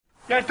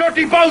Yeah,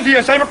 dirty balls of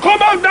you, Simon. Come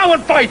out now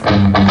and fight.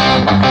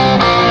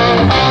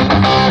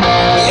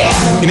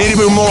 You need to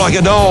be more like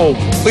a dog.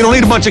 We don't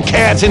need a bunch of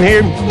cats in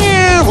here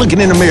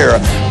looking in the mirror.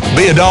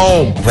 Be a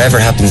dog. Whatever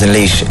happens in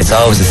Laois, it's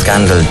always a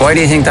scandal. Why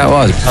do you think that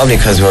was? Probably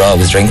because we're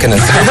always drinking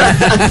and stuff.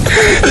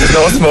 There's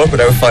no smoke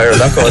without fire.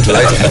 That goes to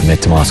light. I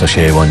met Tomas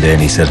O'Shea one day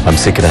and he said, I'm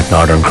sick of that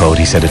northern crowd.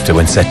 He said if they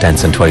went set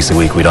dancing twice a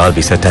week, we'd all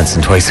be set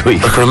dancing twice a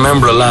week. I can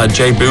remember a lad,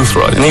 Jay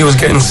Boothroyd, and he was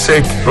getting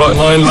sick, right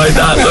lying like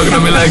that, looking at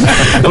me like,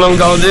 and I'm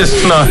going, this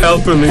is not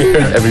helping me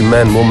here. Every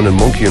man, woman and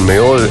monkey in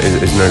Mayo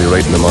is nearly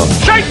writing them off.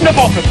 Shake in the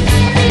bucket.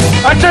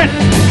 That's it.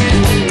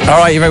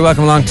 Alright, you're very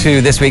welcome along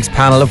to this week's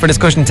panel. Up for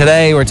discussion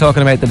today, we're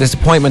talking about the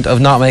disappointment of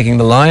not making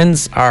the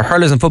Lions, our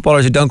hurlers and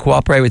footballers who don't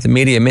cooperate with the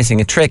media missing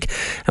a trick,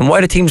 and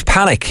why do teams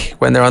panic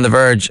when they're on the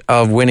verge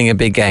of winning a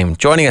big game.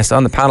 Joining us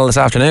on the panel this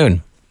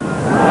afternoon.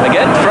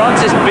 Again,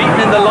 Francis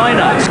beaten in the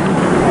line-out.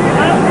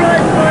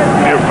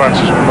 Neil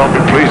Francis will not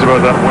be pleased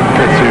about that one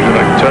kid season,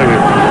 I can tell you.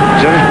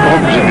 He's had his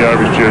problems in the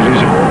Irish jersey.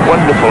 He's a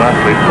wonderful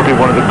athlete, probably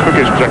one of the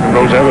quickest second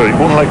rows ever. He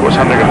won't like what's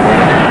happening at the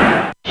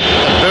moment.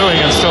 Booing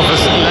and stuff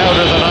is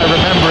louder than I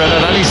remember it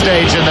at any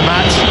stage in the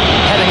match.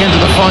 Heading into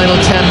the final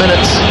 10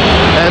 minutes,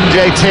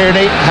 MJ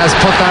Tierney has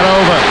put that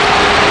over.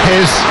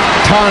 His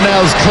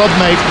Tarnell's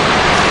clubmate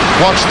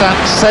watched that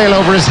sail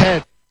over his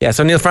head. Yeah,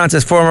 so Neil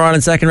Francis, former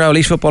Ireland second row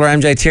Laois footballer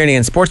MJ Tierney,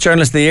 and Sports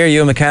Journalist of the Year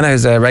Ewan McKenna,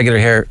 who's a regular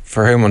here,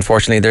 for whom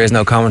unfortunately there is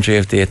no commentary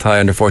of the Thai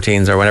under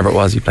 14s or whenever it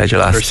was you played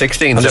your last. Under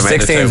 16s. Under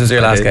 16s was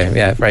your last game.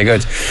 Yeah, very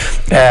good.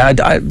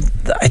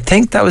 I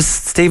think that was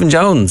Stephen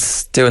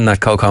Jones doing that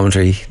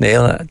co-commentary,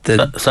 Neil.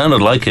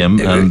 Sounded like him,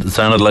 and it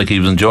sounded like he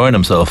was enjoying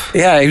himself.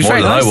 Yeah, he was more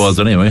very than nice. I was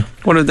anyway.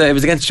 It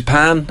was against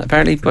Japan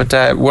apparently,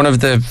 but one of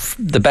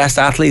the best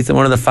athletes and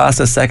one of the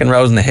fastest second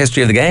rows in the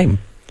history of the game.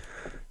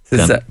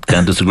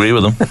 Can't disagree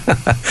with him.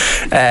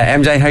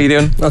 MJ, how you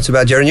doing? Not too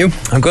bad, Jerry. You?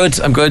 I'm good.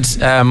 I'm going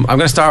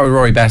to start with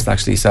Rory Best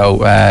actually. So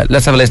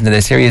let's have a listen to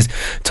this. Here he is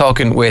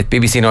talking with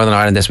BBC Northern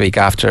Ireland this week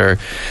after,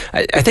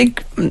 I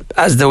think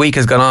as the week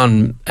has gone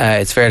on,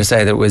 it's fair to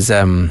say that it was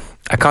a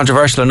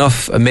controversial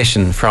enough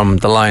omission from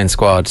the Lion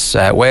squad.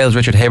 Wales,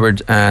 Richard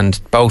Hibbard, and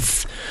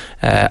both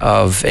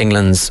of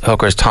England's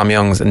hookers, Tom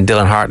Youngs and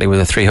Dylan Hartley, were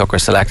the three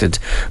hookers selected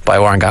by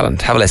Warren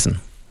Gallant. Have a listen.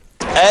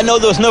 No,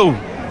 there was no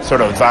sort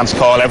of advance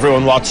call.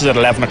 Everyone watches at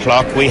 11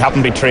 o'clock. We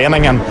happened to be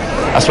training, and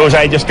I suppose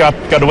I just got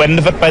wind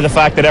of it by the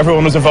fact that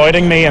everyone was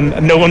avoiding me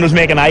and no one was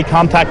making eye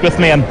contact with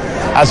me. And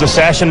as the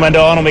session went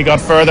on and we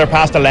got further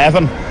past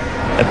 11,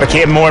 it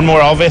became more and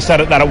more obvious that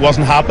it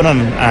wasn't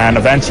happening. And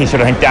eventually, sort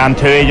of, I think Dan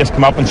Toohey just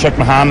come up and shook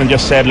my hand and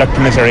just said, "Look,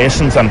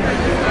 commiserations." And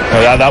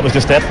that was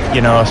just it.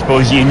 I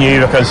suppose you knew,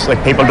 because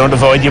people don't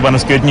avoid you when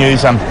it's good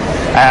news. And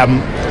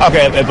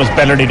it was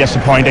bitterly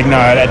disappointing.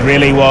 Now it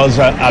really was.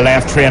 I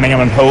left training and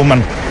went home,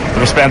 and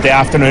we spent the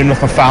afternoon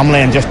with my family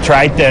and just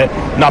tried to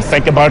not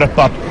think about it.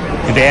 But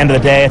at the end of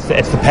the day,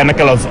 it's the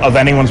pinnacle of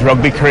anyone's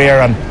rugby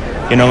career. And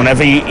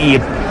whenever you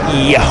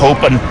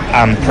hope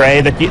and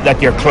pray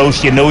that you're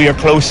close, you're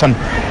close, and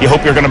you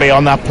hope you're going to be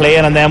on that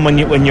plane, and then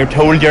when you're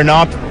told you're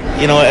not,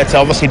 it's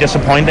obviously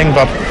disappointing.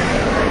 But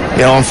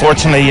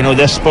unfortunately,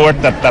 this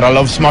sport that I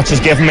love so much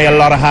has given me a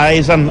lot of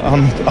highs, and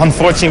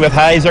unfortunately with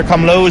highs there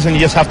come lows, and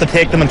you just have to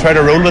take them and try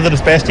to roll with it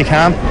as best you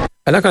can.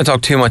 I'm not going to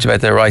talk too much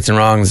about the rights and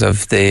wrongs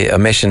of the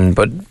omission,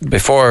 but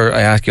before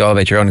I ask you all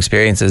about your own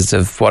experiences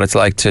of what it's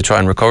like to try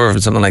and recover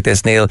from something like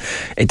this, Neil,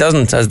 it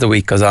doesn't, as the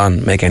week goes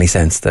on, make any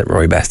sense that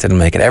Rory Best didn't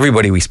make it.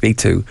 Everybody we speak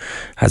to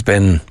has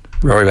been,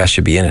 Rory Best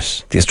should be in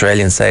it. The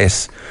Australians say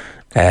it.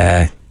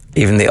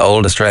 Even the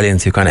old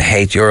Australians who kind of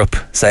hate Europe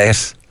say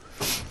it.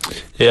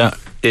 Yeah,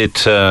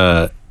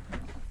 I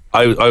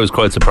was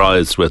quite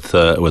surprised with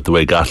the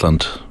way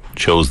Gatland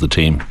chose the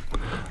team.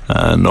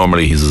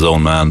 Normally he's his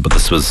own man, but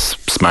this was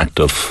smacked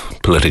of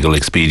political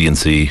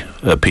expediency,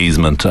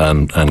 appeasement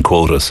and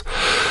quotas.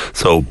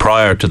 So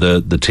prior to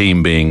the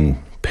team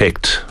being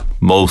picked,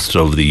 most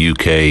of the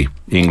UK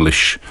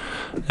English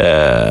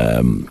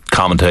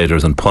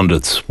commentators and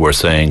pundits were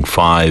saying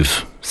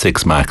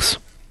 5-6 max,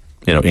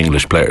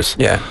 English players.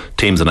 Yeah.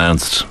 Teams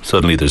announced,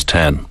 suddenly there's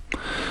 10.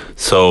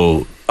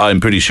 So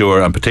I'm pretty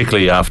sure, and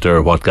particularly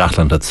after what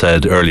Gatland had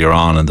said earlier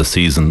on in the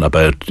season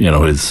about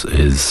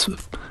his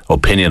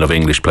opinion of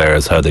English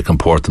players, how they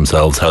comport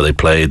themselves, how they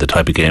play, the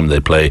type of game they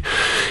play,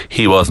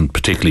 he wasn't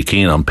particularly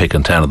keen on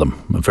picking 10 of them.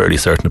 I'm fairly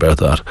certain about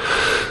that.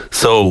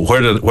 So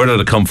where did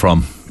it come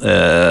from?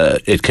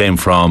 It came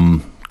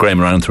from Graham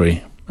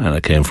Rowntree and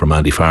it came from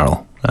Andy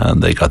Farrell,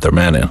 and they got their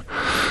men in.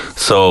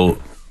 So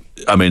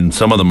I mean,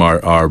 some of them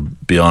are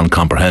beyond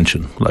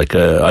comprehension. I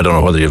don't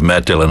know whether you've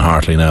met Dylan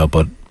Hartley now,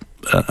 but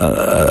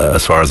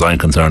as far as I'm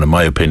concerned, in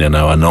my opinion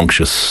now, an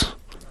unctuous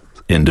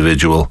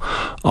individual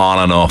on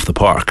and off the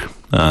park.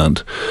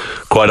 And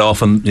quite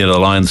often, the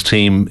Lions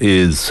team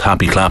is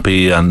happy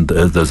clappy, and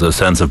there's a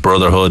sense of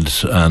brotherhood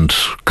and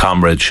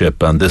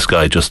comradeship, and this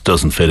guy just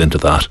doesn't fit into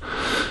that.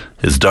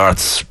 His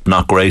dart's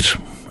not great,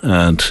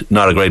 and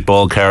not a great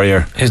ball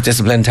carrier. His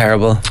discipline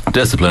terrible.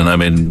 Discipline, I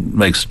mean,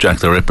 makes Jack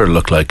the Ripper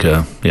look like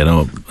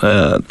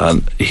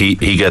and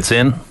he gets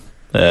in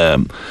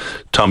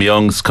Tom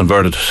Young's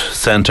converted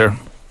centre.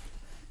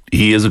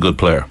 He is a good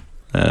player.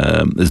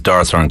 His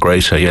darts aren't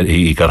great.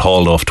 He got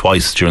hauled off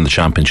twice during the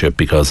championship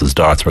because his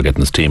darts were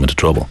getting his team into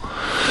trouble.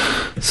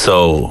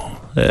 So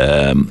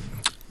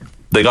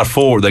they got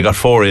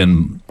four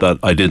in that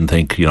I didn't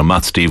think.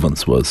 Matt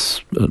Stevens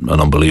was an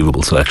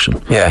unbelievable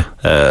selection. Yeah.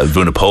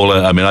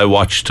 Vunipola.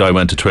 I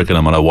went to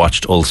Twickenham and I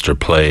watched Ulster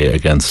play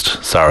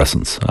against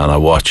Saracens, and I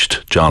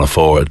watched John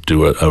O'Ford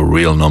do a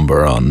real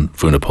number on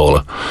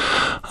Vunipola,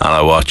 and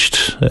I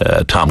watched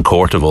Tom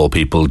Court of all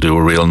people do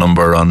a real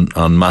number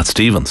on Matt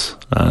Stevens.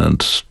 And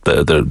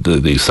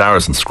the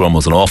Saracen scrum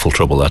was in awful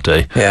trouble that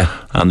day. Yeah.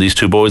 And these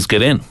two boys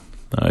get in.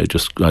 I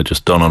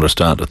just don't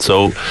understand it.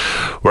 So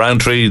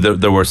round 3,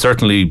 there were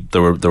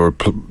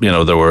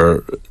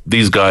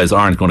these guys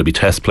aren't going to be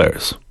test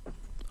players,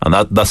 and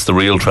that's the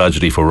real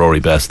tragedy for Rory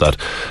Best. That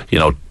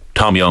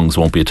Tom Youngs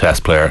won't be a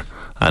test player,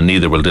 and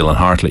neither will Dylan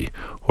Hartley.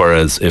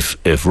 Whereas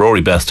if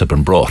Rory Best had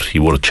been brought, he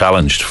would have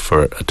challenged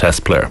for a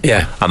test player.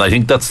 Yeah. And I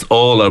think that's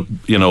all.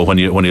 When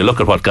you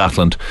look at what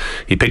Gatland,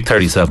 he picked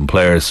 37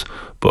 players.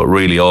 But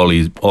really, all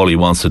he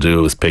wants to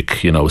do is pick,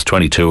 his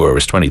 22 or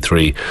his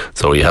 23.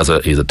 So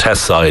he's a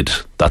test side.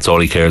 That's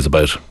all he cares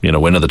about,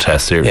 winning the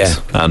test series.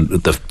 Yeah. And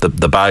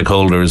the bag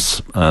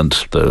holders and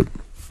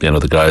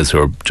the guys who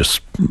are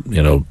just,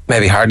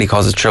 maybe Hartley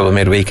causes trouble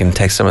midweek and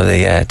takes some of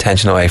the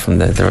tension away from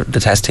the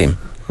test team.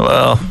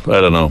 Well,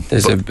 I don't know.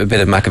 There's a bit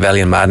of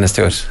Machiavellian madness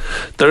to it.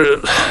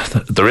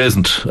 There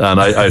isn't, and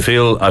I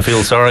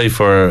feel sorry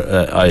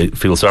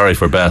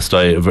for Best.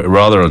 I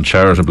rather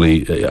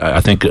uncharitably.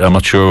 I think I'm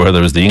not sure whether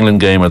it was the England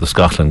game or the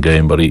Scotland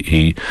game, but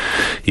he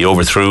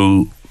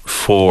overthrew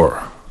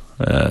 4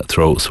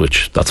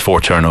 throws, that's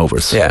 4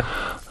 turnovers. Yeah.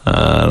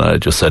 And I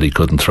just said he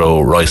couldn't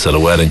throw rice at a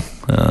wedding,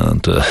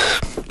 and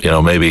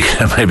maybe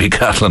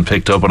Gatland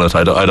picked up on it.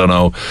 I don't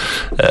know,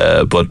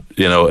 but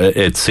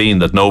it's seen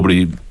that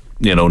nobody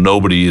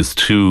is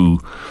too.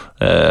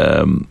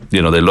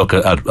 They look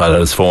at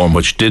his form,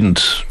 which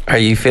didn't. Are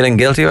you feeling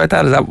guilty about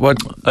that? Is that what?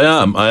 I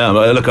am.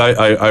 Look,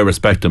 I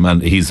respect him,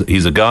 and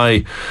he's a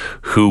guy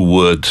who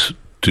would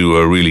do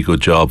a really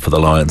good job for the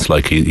Lions.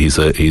 Like he's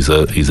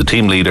a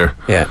team leader.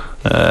 Yeah.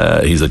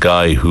 He's a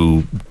guy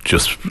who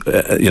just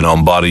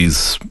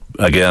embodies,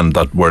 again,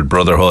 that word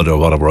brotherhood or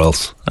whatever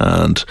else,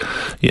 and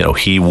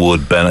he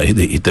would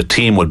the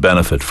team would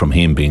benefit from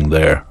him being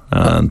there,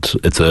 and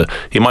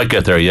he might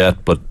get there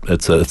yet, but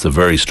it's a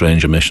very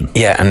strange omission.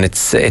 Yeah, and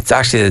it's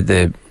actually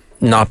the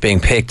not being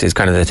picked is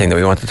kind of the thing that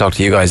we want to talk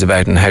to you guys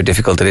about, and how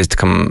difficult it is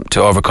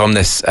to overcome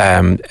this.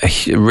 A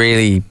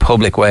really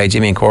public way.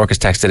 Jimmy and Cork has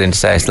texted in to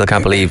say, I still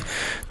can't believe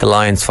the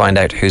Lions find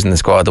out who's in the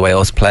squad the way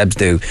us plebs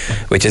do,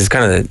 which is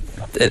kind of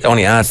it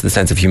only adds to the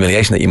sense of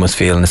humiliation that you must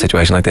feel in a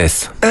situation like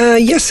this.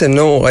 Yes and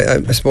no.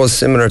 I suppose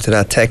similar to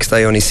that text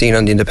I only seen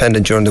on the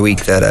Independent during the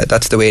week, that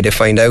that's the way they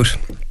find out.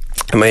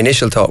 And my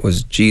initial thought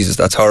was, Jesus,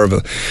 that's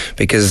horrible,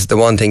 because the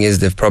one thing is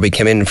they've probably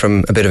come in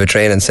from a bit of a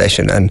training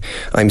session, and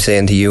I'm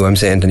saying to you, I'm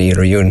saying to Neil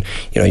or Ewan,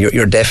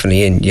 you're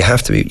definitely in. You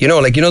have to be. The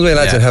way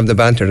lads that have the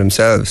banter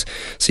themselves.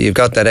 So you've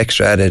got that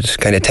extra added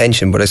kind of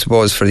tension. But I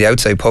suppose for the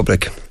outside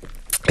public,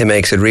 it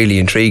makes it really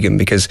intriguing,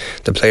 because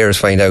the players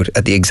find out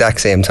at the exact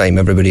same time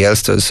everybody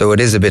else does. So it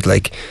is a bit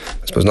like,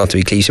 I suppose, not to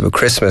be cliche, but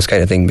Christmas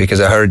kind of thing, because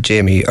I heard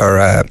Jamie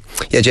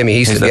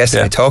Heaslip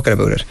yesterday talking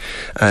about it,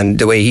 and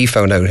the way he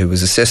found out,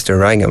 his sister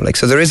rang him.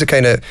 So there is a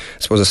kind of, I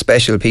suppose, a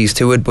special piece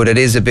to it, but it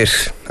is a bit,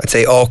 I'd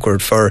say,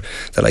 awkward for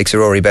the likes of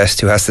Rory Best,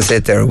 who has to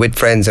sit there with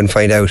friends and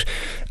find out,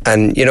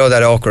 and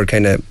that awkward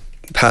kind of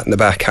pat in the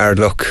back, hard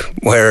look,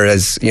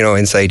 whereas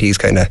inside he's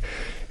kind of,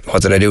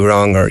 what did I do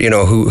wrong, or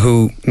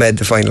who made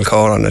the final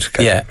call on it?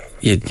 Yeah,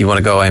 you want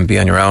to go and be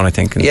on your own, I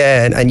think.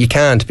 And you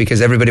can't,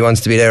 because everybody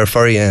wants to be there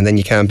for you, and then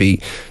you can't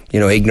be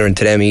ignorant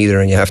to them either,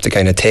 and you have to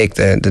kind of take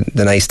the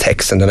nice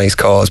texts and the nice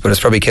calls, but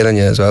it's probably killing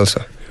you as well.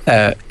 So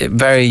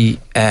very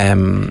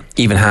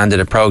even-handed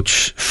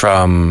approach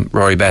from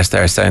Rory Best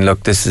there, saying,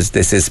 look, this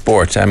is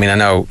sport. I mean, I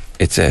know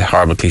it's a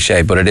horrible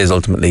cliche, but it is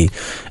ultimately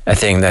a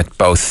thing that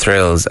both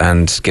thrills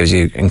and gives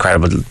you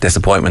incredible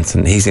disappointments,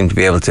 and he seemed to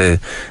be able to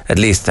at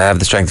least have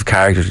the strength of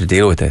character to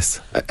deal with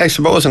this. I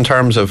suppose in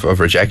terms of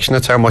rejection,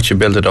 it's how much you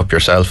build it up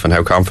yourself and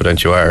how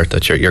confident you are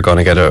that you're going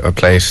to get a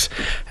place,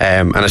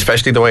 and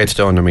especially the way it's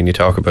done. I mean, you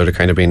talk about it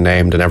kind of being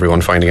named and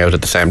everyone finding out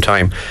at the same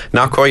time.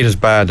 Not quite as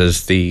bad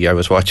as I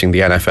was watching the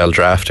NFL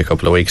draft a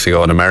couple of weeks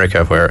ago in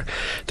America, where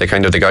the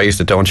guys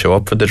that don't show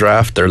up for the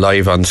draft, they're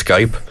live on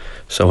Skype.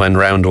 So when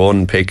round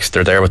 1 picks,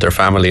 they're there with their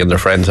family and their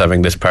friends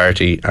having this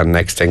party, and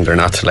next thing they're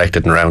not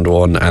selected in round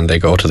 1, and they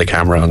go to the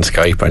camera on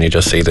Skype, and you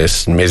just see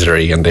this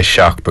misery and this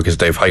shock because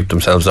they've hyped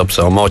themselves up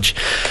so much.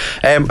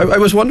 I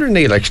was wondering,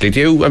 Neil, actually,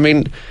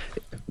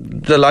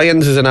 the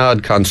Lions is an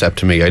odd concept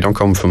to me. I don't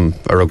come from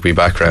a rugby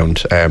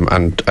background,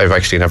 and I've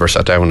actually never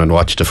sat down and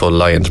watched a full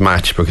Lions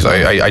match, because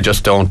I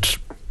just don't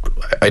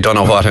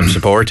know what I'm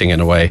supporting in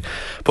a way.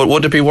 But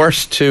would it be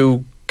worse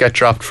to get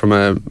dropped from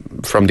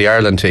the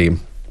Ireland team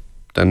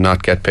than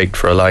not get picked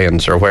for a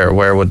Lions, or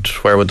where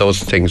would those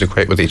things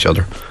equate with each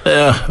other?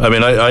 Yeah, I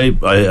mean,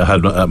 I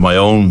had my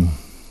own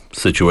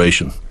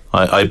situation.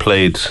 I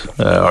played,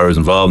 I was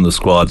involved in the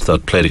squad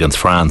that played against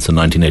France in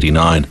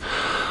 1989.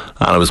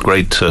 And it was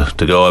great to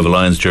go. I have a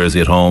Lions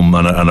jersey at home,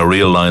 and a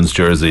real Lions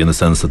jersey, in the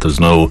sense that there's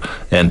no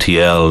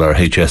NTL or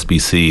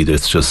HSBC.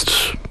 It's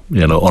just,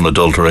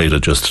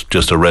 unadulterated,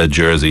 just a red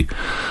jersey.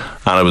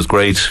 And it was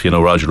great,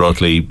 Roger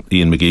Rutley,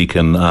 Ian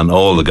McKenna, and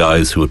all the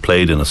guys who had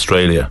played in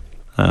Australia.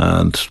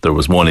 And there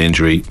was one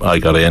injury, I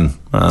got in,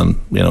 and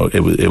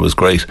it was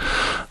great.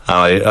 And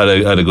I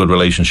had a good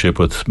relationship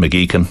with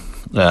McGeechan,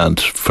 and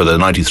for the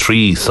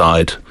 '93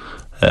 side,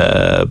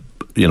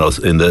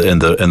 in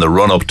the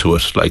run up to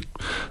it, like,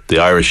 the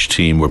Irish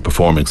team were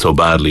performing so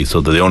badly, so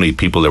the only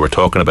people they were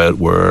talking about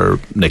were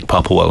Nick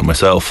Popplewell and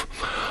myself.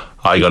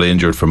 I got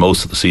injured for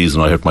most of the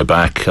season. I hurt my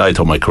back. I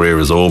thought my career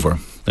was over,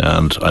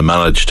 and I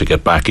managed to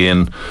get back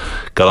in,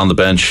 got on the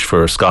bench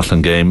for a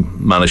Scotland game,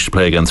 managed to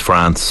play against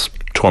France,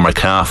 tore my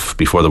calf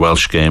before the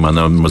Welsh game, and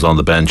then was on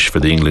the bench for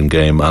the England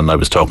game. And I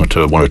was talking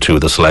to one or two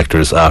of the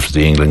selectors after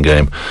the England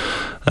game,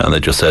 and they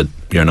just said,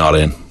 "You're not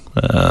in."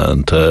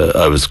 And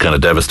I was kind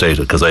of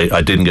devastated because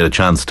I didn't get a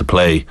chance to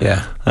play.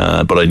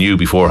 But I knew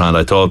beforehand.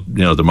 I thought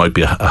there might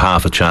be a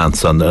half a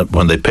chance. And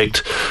when they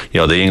picked,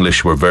 the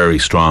English were very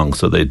strong.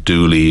 So they'd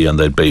Dooley and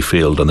they'd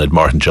Bayfield and they'd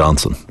Martin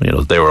Johnson.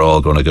 They were all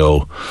going to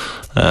go.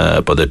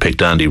 But they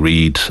picked Andy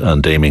Reid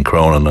and Damien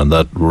Cronin, and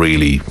that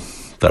really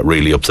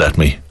upset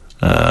me.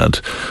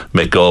 And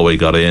Mick Galway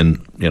got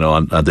in,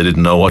 and they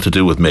didn't know what to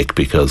do with Mick,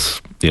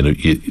 because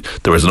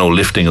there was no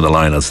lifting of the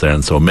lineouts there,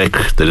 and so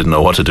Mick, they didn't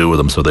know what to do with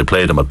him, so they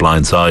played him at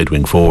blind side,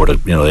 wing forward.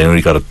 They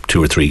only got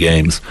 2 or 3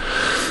 games,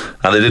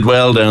 and they did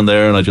well down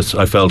there. And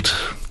I felt,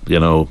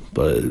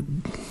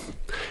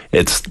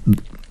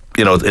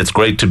 it's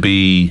great to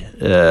be,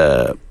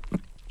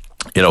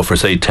 for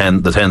say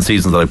the 10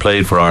 seasons that I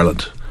played for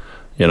Ireland.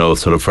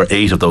 Sort of for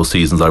 8 of those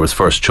seasons I was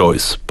first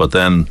choice, but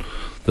then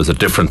there's a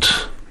different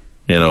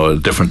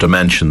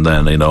dimension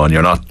then, and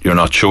you're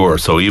not sure.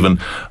 So even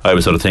I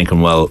was sort of thinking,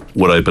 well,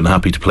 would I have been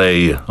happy to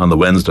play on the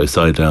Wednesday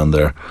side down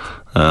there?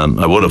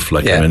 I would have,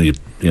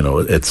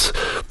 it's,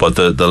 but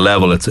the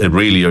level, it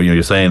really,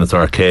 you're saying it's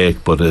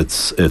archaic, but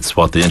it's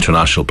what the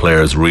international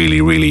players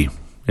really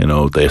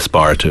they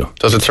aspire to.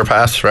 Does it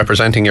surpass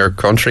representing your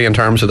country in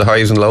terms of the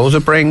highs and lows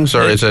it brings,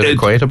 or is it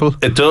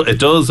equatable? It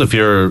does if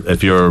you're I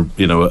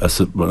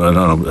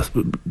don't know,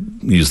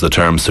 use the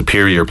term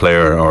superior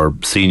player or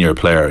senior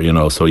player,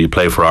 so you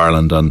play for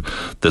Ireland, and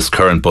this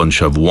current bunch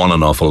have won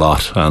an awful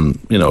lot, and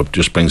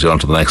just brings you on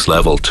to the next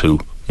level to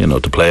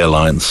play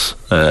Alliance.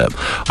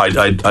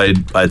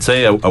 I'd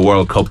say a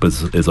World Cup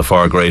is a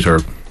far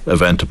greater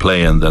event to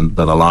play in than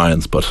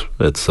Alliance, but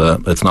it's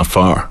not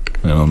far,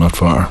 not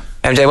far.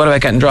 MJ, what about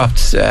getting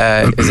dropped? Is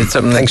it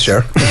something? Thanks,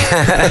 sure.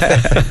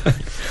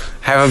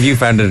 How have you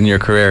found it in your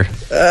career?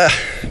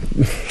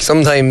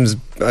 Sometimes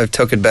I've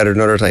took it better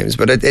than other times,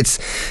 but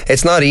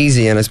it's not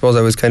easy. And I suppose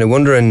I was kind of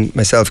wondering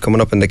myself, coming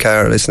up in the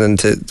car, listening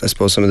to, I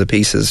suppose, some of the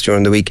pieces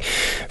during the week,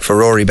 for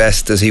Rory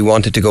Best, does he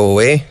want it to go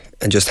away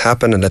and just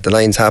happen and let the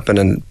Lions happen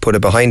and put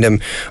it behind him,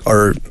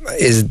 or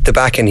is the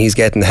backing he's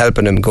getting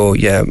helping him go,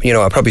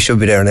 I probably should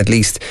be there, and at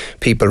least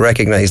people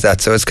recognise that?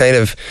 So it's kind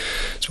of,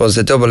 I suppose,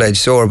 a double-edged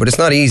sword, but it's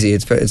not easy.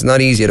 It's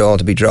not easy at all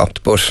to be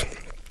dropped, but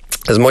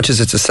as much as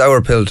it's a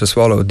sour pill to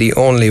swallow, the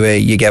only way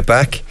you get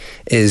back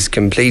is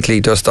completely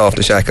dust off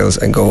the shackles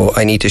and go,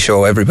 I need to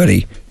show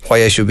everybody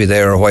why I should be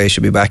there, or why I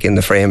should be back in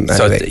the frame.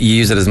 Anyway. So you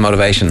use it as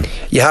motivation?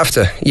 You have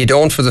to. You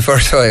don't for the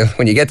first while.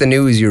 When you get the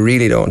news, you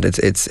really don't.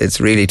 It's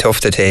really tough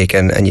to take,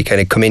 and you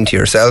kind of come into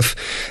yourself,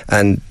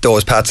 and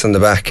those pats on the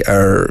back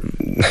are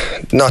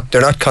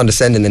they're not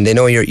condescending, and they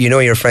know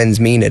your friends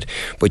mean it,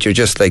 but you're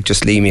just like,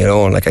 just leave me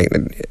alone,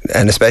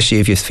 and especially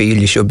if you feel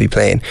you should be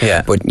playing.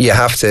 Yeah. But you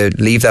have to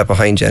leave that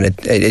behind you, and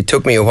it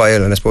took me a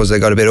while, and I suppose I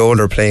got a bit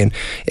older playing,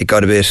 it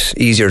got a bit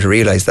easier to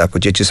realise that,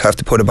 but you just have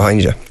to put it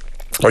behind you,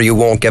 or you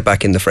won't get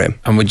back in the frame.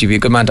 And would you be a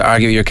good man to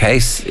argue your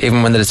case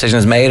even when the decision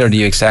is made, or do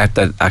you accept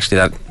that actually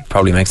that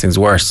probably makes things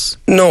worse?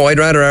 No, I'd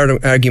rather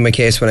argue my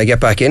case when I get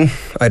back in.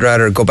 I'd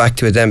rather go back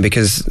to it then,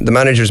 because the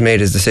manager's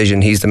made his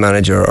decision, he's the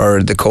manager,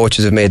 or the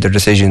coaches have made their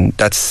decision,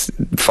 that's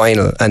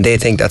final, and they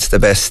think that's the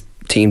best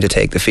team to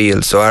take the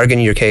field. So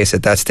arguing your case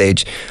at that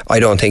stage, I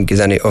don't think is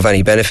of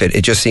any benefit.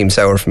 It just seems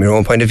sour from your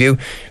own point of view.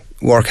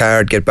 Work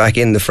hard, get back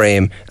in the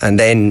frame, and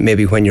then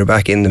maybe when you're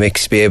back in the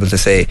mix, be able to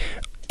say,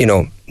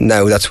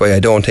 now that's why I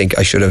don't think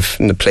I should have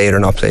played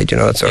or not played,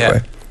 that sort of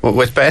way. Well,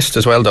 with Best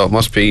as well, though, it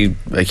must be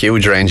a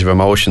huge range of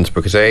emotions,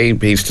 because A,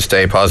 he's to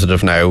stay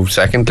positive now.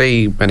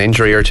 Secondly, an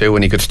injury or two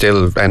and he could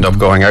still end up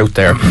going out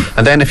there.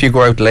 And then if you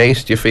go out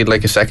late, do you feel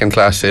like a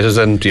second-class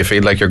citizen? Do you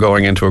feel like you're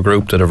going into a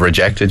group that have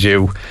rejected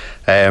you?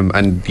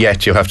 And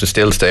yet you have to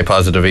still stay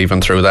positive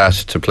even through that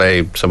to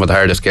play some of the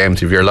hardest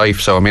games of your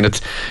life. So I mean,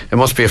 it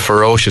must be a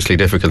ferociously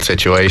difficult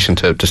situation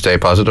to stay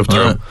positive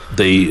through.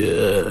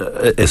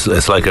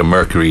 It's like a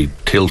Mercury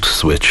tilt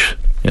switch.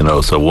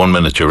 So 1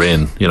 minute you're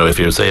in, if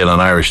you're, say, in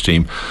an Irish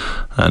team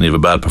and you have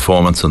a bad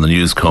performance and the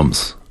news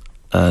comes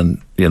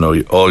and,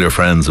 all your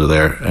friends are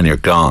there and you're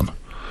gone,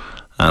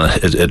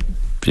 and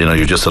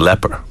you're just a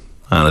leper,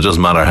 and it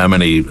doesn't matter how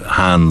many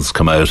hands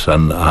come out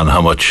and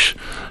how much,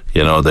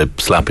 you know, they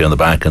slap you on the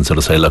back and sort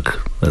of say,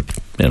 look,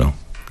 you know,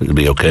 it'll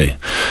be okay.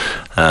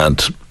 And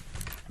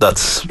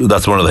that's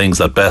one of the things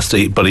that best.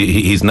 He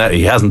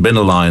hasn't been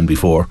a Lion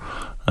before,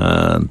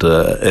 and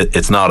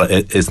it's not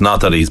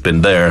that he's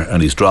been there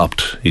and he's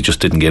dropped. He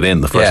just didn't get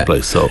in the first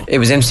place. So it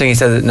was interesting. He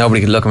said that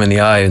nobody could look him in the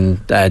eye,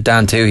 and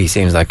Dan too. He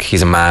seems like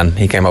he's a man.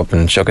 He came up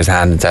and shook his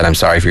hand and said, "I'm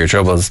sorry for your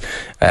troubles."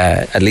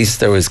 At least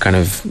there was kind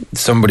of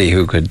somebody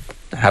who could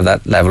have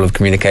that level of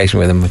communication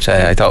with him, which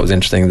I thought was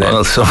interesting.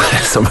 Well,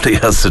 somebody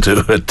has to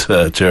do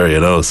it, Jerry. You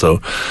know.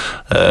 So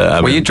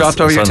were you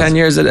dropped over your 10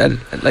 years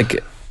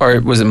or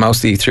was it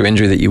mostly through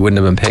injury that you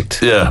wouldn't have been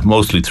picked? Yeah,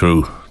 mostly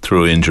through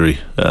injury,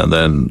 and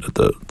then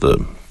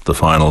the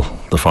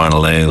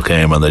final nail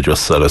came, and they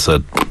just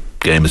said,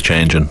 game is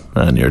changing,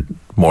 and you're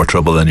more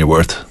trouble than you're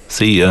worth.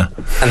 See ya.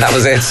 And that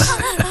was it.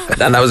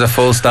 And that was a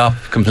full stop,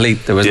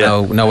 complete. There was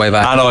no way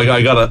back. I know.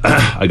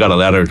 I got a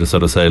letter to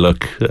sort of say,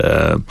 look,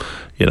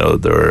 you know,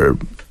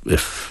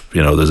 if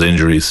you know there's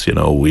injuries, you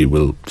know, we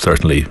will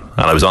certainly.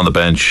 And I was on the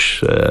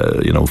bench,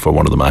 you know, for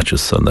one of the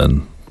matches, and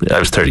then I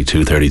was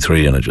 32,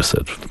 33, and I just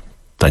said,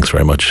 thanks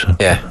very much.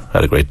 Yeah.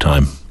 Had a great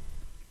time.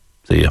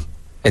 See ya.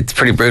 It's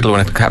pretty brutal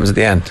when it happens at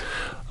the end.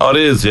 Oh, it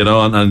is, you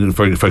know, and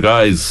for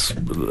guys,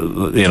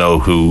 you know,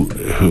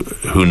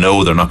 who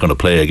know they're not going to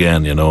play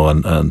again, you know,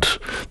 and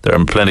there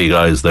are plenty of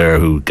guys there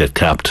who get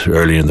capped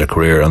early in their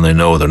career, and they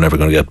know they're never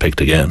going to get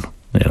picked again,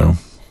 you know,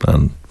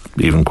 and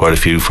even quite a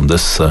few from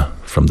this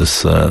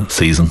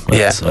season.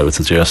 I would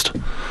suggest.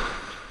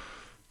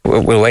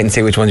 We'll wait and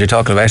see which ones you're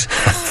talking about.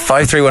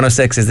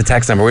 53106 is the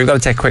text number. We've got to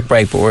take a quick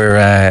break, but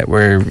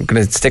we're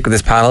going to stick with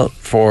this panel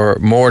for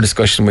more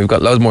discussion. We've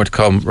got loads more to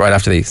come right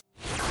after these.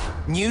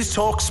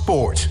 Newstalk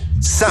Sport,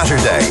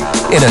 Saturday,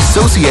 in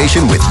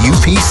association with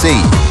UPC,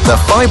 the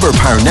Fibre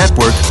Power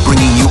Network,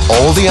 bringing you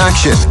all the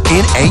action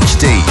in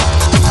HD.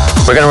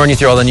 We're going to run you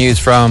through all the news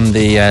from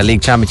the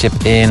League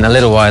Championship in a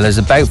little while. There's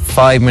about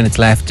 5 minutes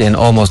left in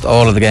almost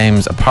all of the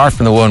games, apart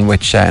from the one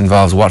which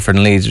involves Watford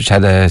and Leeds, which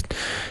had a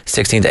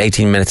 16 to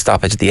 18 minute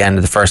stoppage at the end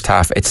of the first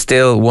half. It's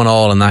still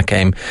 1-1 in that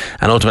game,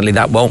 and ultimately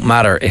that won't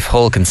matter if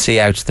Hull can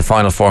see out the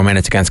final 4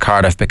 minutes against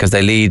Cardiff, because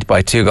they lead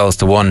by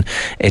 2-1.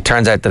 It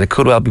turns out that it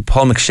could well be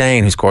Paul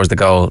McShane who scores the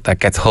goal that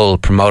gets Hull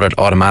promoted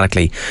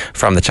automatically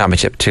from the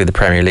Championship to the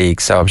Premier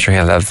League. So I'm sure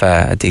he'll have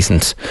a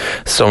decent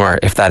summer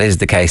if that is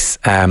the case.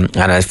 And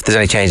if there's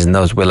any changes in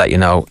those, we'll let you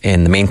know.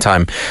 In the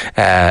meantime,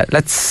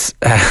 let's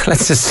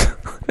just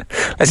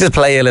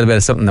play a little bit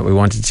of something that we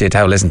wanted you to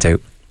have a listen to.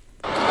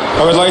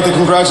 I would like to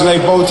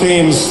congratulate both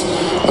teams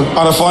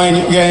on a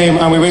fine game,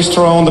 and we wish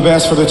Tyrone the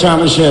best for the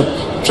Championship.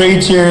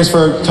 3 cheers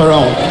for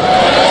Tyrone.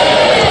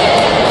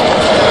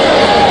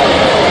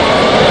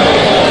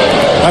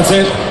 That's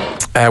it.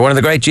 One of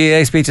the great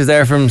GAA speeches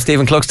there from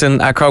Stephen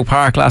Cluxton at Croke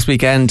Park last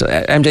weekend.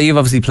 MJ, you've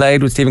obviously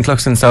played with Stephen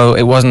Cluxton, so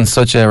it wasn't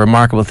such a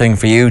remarkable thing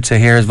for you to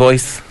hear his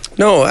voice?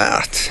 No,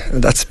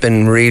 that's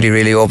been really,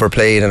 really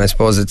overplayed, and I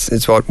suppose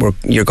it's what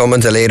you're coming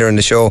to later in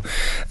the show.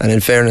 And in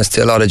fairness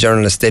to a lot of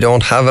journalists, they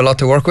don't have a lot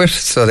to work with,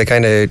 so they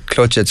kind of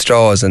clutch at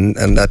straws, and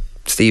that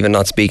Stephen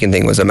not speaking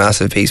thing was a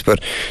massive piece.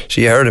 But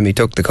you heard him, he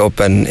took the cup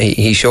and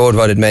he showed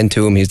what it meant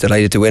to him. He's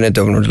delighted to win it,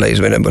 Dublin were delighted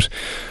to win it, but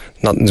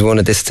nothing's won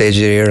at this stage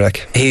of the year.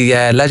 He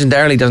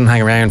legendarily doesn't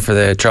hang around for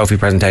the trophy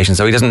presentation,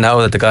 so he doesn't know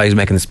that the guy who's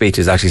making the speech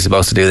is actually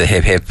supposed to do the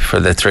hip hip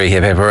for the 3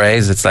 hip hip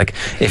hoorays. It's like,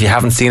 if you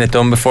haven't seen it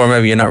done before,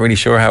 maybe you're not really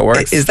sure how it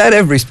works. Is that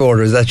every sport,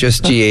 or is that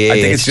just GAA?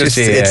 I think it's just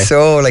GAA. It's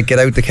so like, get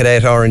out the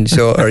cadet orange,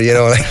 so, or you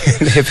know, like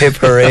hip hip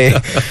hooray.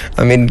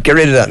 I mean, get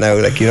rid of that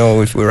now. Like, you know,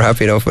 we were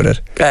happy enough with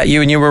it.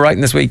 You were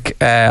writing this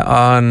week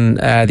on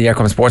the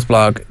Aircom Sports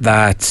blog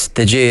that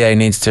the GAA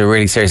needs to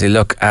really seriously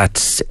look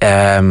at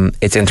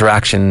its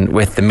interaction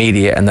with the media,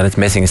 and that it's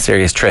missing a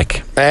serious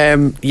trick.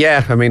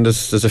 Yeah, I mean,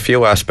 there's a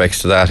few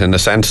aspects to that. In a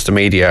sense, the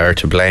media are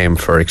to blame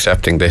for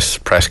accepting this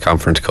press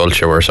conference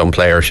culture where some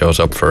player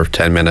shows up for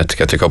 10 minutes,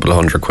 gets a couple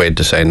of £100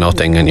 to say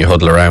nothing, and you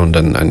huddle around,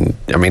 and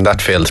I mean,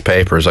 that fills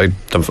papers.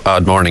 The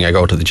odd morning I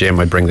go to the gym,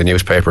 I bring the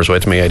newspapers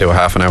with me, I do a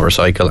half an hour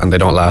cycle, and they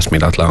don't last me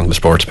that long, the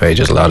sports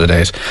pages, a lot of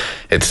days.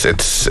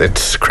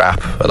 It's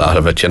crap, a lot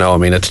of it, you know. I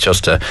mean, it's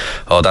just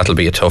that'll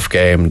be a tough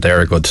game, they're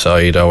a good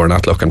side, we're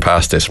not looking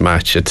past this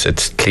match.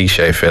 It's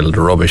cliche filled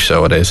rubbish,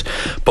 so it is.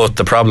 But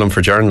the problem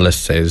for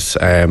journalists is,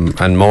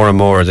 and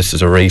more, this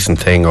is a recent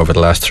thing over the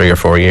last 3 or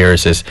 4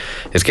 years, is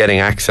getting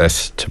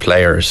access to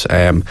players.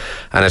 And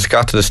it's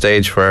got to the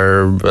stage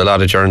where a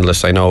lot of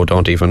journalists I know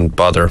don't even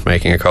bother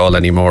making a call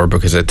anymore,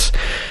 because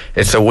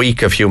it's a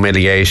week of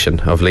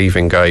humiliation of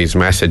leaving guys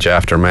message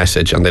after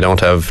message, and they don't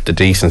have the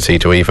decency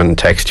to even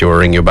text you or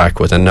ring you back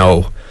with a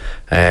no.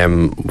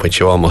 Which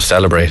you almost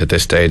celebrate at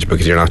this stage,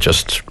 because you're not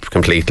just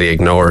completely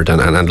ignored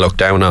and looked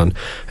down on.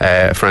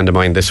 A friend of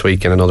mine this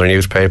week in another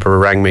newspaper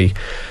rang me.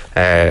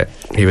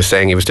 He was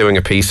saying he was doing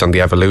a piece on the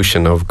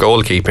evolution of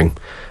goalkeeping,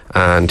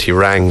 and he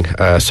rang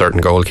a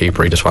certain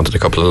goalkeeper. He just wanted a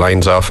couple of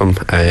lines off him,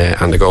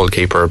 and the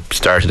goalkeeper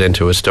started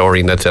into a story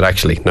and that said,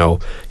 actually, no,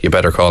 you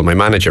better call my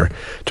manager.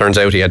 Turns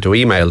out he had to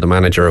email the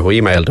manager, who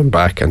emailed him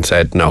back and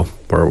said, no,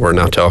 we're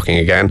not talking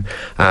again,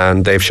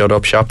 and they've shut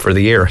up shop for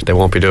the year. They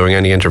won't be doing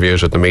any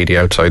interviews with the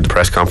media outside the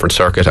press conference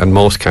circuit, and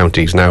most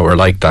counties now are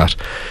like that.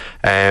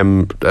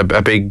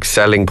 A big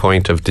selling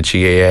point of the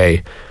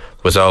GAA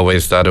was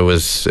always that it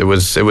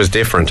was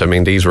different. I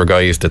mean, these were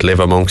guys that live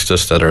amongst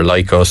us, that are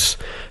like us,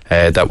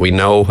 that we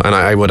know. And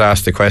I would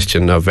ask the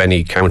question of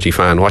any county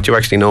fan, what do you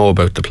actually know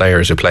about the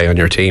players who play on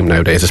your team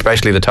nowadays,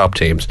 especially the top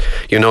teams?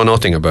 You know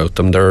nothing about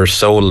them. They're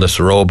soulless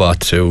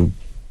robots who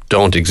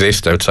don't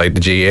exist outside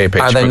the GAA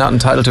pitch. Are they not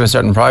entitled to a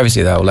certain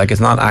privacy though? Like,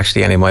 it's not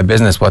actually any of my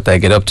business what they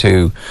get up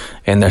to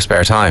in their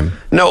spare time.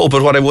 No,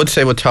 but what I would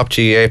say with top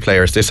GAA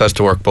players, this has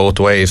to work both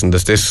ways, and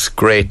there's this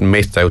great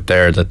myth out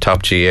there that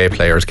top GAA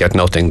players get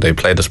nothing. They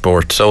play the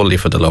sport solely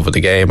for the love of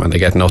the game and they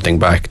get nothing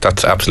back.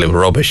 That's absolute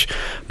rubbish.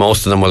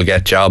 Most of them will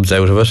get jobs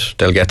out of it.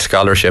 They'll get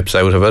scholarships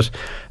out of it.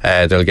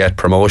 They'll get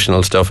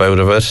promotional stuff out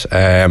of it,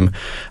 and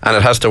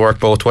it has to work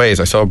both ways.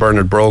 I saw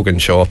Bernard Brogan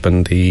show up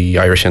in the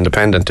Irish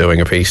Independent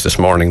doing a piece this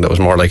morning that was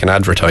more like an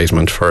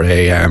advertisement for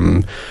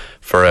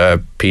a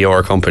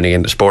PR company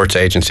and the sports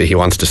agency he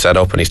wants to set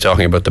up, and he's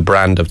talking about the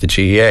brand of the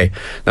GAA.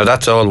 Now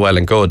that's all well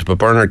and good, but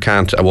Bernard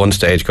can't at one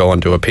stage go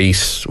and do a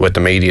piece with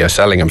the media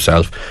selling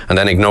himself and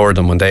then ignore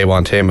them when they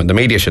want him, and the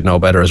media should know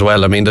better as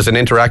well. I mean, there's an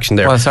interaction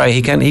there. Well, sorry,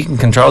 he can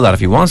control that if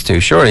he wants to,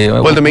 surely.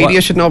 Well, the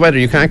media should know better.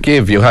 You can't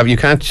give. You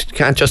can't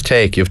just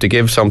take. You have to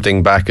give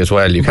something back as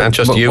well. You can't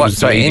just use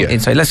the media.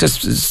 Sorry, let's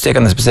just stick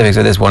on the specifics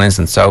of this one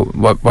instance. So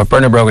what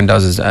Bernard Brogan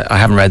does is, I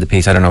haven't read the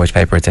piece, I don't know which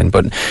paper it's in,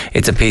 but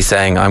it's a piece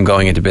saying I'm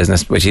going into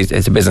business, which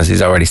it's a business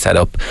he's already set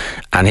up,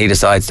 and he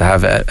decides to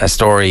have a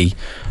story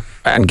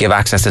and give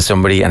access to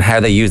somebody, and how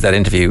they use that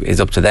interview is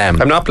up to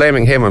them. I'm not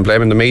blaming him, I'm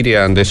blaming the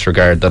media in this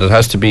regard, that it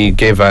has to be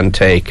give and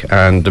take,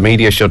 and the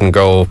media shouldn't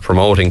go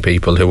promoting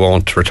people who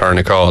won't return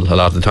a call a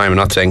lot of the time. I'm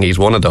not saying he's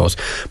one of those,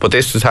 but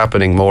this is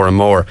happening more and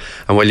more,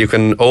 and while you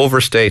can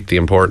overstate the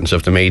importance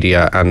of the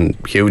media and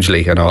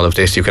hugely in all of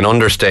this, you can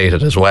understate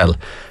it as well.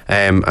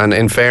 And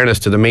in fairness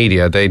to the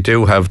media, they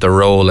do have the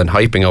role in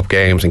hyping up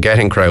games and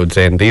getting crowds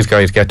in. These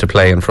guys get to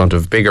play in front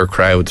of bigger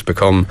crowds,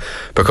 become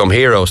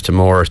heroes to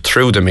more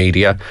through the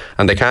media,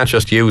 and they can't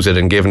just use it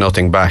and give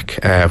nothing back,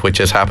 which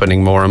is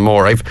happening more and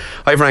more. I've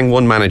rang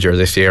one manager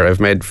this year. I've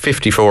made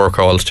 54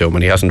 calls to him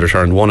and he hasn't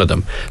returned one of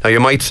them. Now you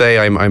might say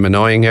I'm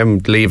annoying him,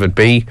 leave it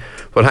be,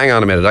 but hang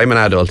on a minute, I'm an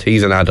adult,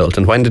 he's an adult,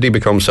 and when did he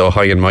become so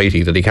high and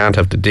mighty that he can't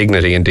have the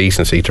dignity and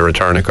decency to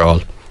return a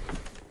call?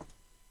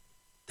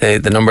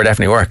 The number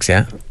definitely works,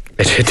 yeah?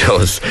 It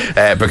does,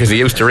 because he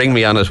used to ring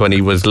me on it when he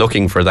was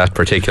looking for that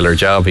particular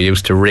job. He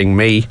used to ring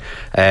me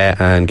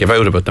and give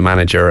out about the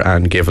manager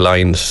and give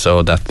lines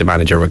so that the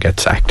manager would get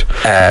sacked.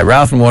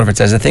 Ralph from Waterford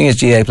says, the thing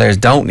is, GAA players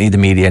don't need the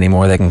media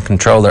anymore. They can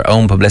control their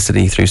own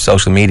publicity through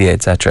social media,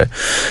 etc.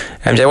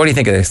 MJ, what do you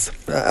think of this?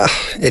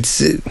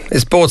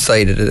 It's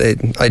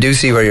both-sided. I do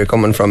see where you're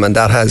coming from, and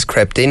that has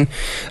crept in,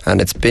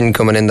 and it's been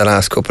coming in the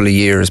last couple of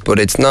years, but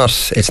it's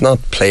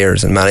not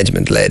players and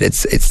management led.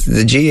 It's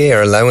the GAA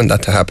are allowing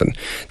that to happen.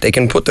 They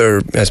can put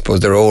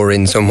their oar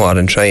in somewhat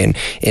and try and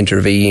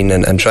intervene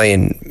and try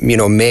and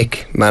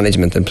make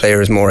management and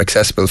players more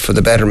accessible for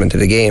the betterment of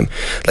the game.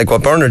 Like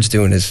what Bernard's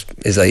doing is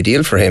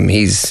ideal for him.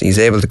 He's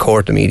able to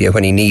court the media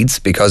when he needs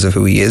because of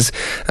who he is,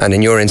 and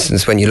in your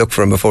instance, when you look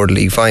for him before the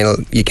league final,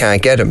 you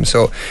can't get him.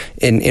 So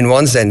in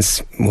one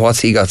sense,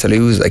 what's he got to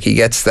lose? Like, he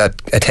gets that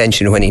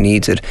attention when he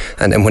needs it,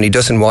 and then when he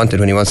doesn't want it,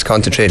 when he wants to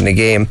concentrate in the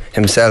game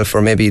himself,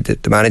 or maybe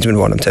the management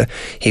want him to,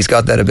 he's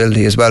got that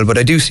ability as well. But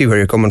I do see where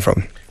you're coming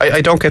from.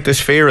 I don't get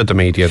this fear of the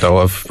media though,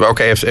 of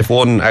if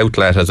one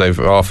outlet, as I've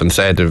often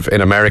said,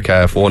 in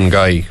America, if one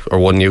guy or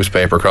one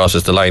newspaper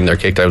crosses the line, they're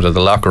kicked out of the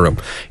locker room.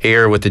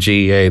 Here with the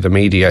GAA, the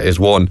media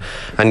is one,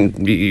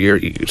 and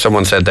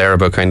someone said there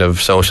about kind of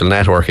social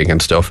networking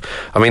and stuff.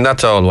 I mean,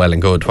 that's all well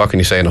and good. What can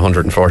you say in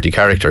 140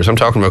 characters? I'm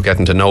talking about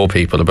getting to know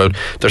people.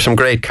 There's some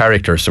great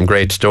characters, some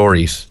great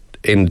stories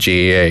in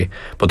GAA,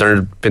 but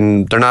they're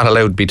not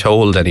allowed to be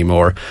told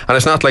anymore, and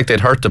it's not like they'd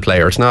hurt the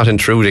player. It's not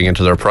intruding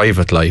into their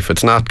private life.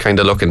 It's not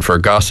kind of looking for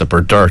gossip or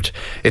dirt.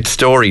 It's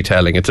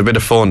storytelling. It's a bit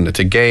of fun. It's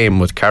a game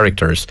with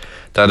characters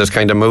that has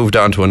kind of moved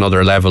on to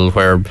another level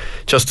where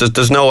just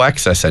there's no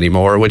access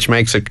anymore, which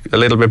makes it a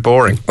little bit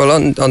boring. Well,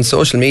 on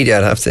social media,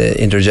 I'd have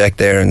to interject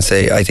there and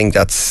say I think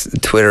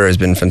Twitter has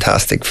been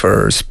fantastic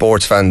for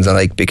sports fans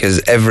alike, because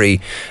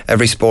every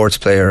sports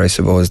player, I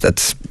suppose,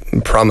 that's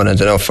prominent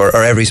enough, or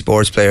every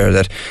sports player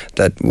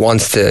that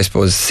wants to, I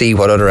suppose, see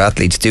what other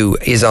athletes do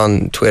is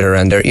on Twitter,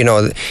 and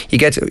you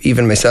get,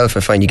 even myself, I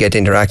find you get to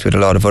interact with a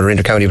lot of other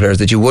inter-county players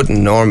that you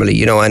wouldn't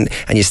normally, and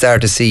you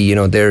start to see,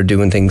 they're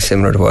doing things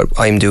similar to what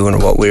I'm doing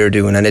or what we're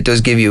doing, and it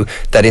does give you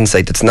that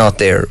insight that's not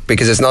there,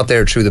 because it's not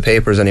there through the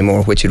papers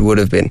anymore, which it would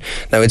have been.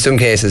 Now, in some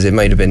cases it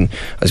might have been,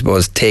 I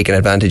suppose, taken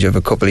advantage of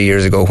a couple of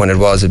years ago when it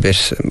was a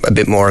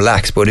bit more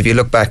lax, but if you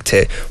look back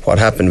to what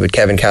happened with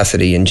Kevin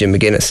Cassidy and Jim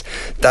McGuinness,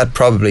 that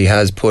probably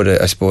probably has put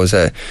I suppose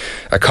a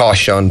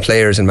cosh on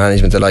players and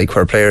management alike,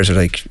 where players are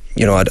like,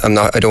 you know, I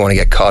don't want to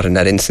get caught in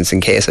that instance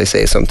in case I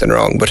say something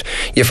wrong. But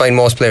you find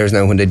most players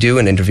now, when they do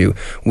an interview,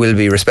 will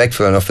be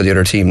respectful enough for the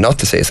other team not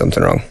to say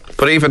something wrong.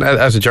 But even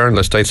as a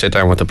journalist, I'd sit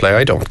down with the player.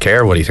 I don't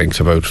care what he thinks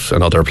about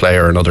another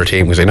player or another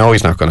team, because I know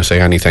he's not going to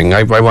say anything.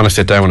 I want to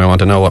sit down and I want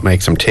to know what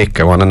makes him tick.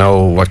 I want to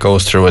know what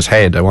goes through his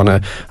head. I want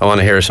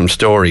to hear some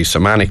stories,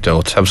 some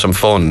anecdotes, have some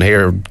fun,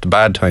 hear the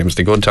bad times,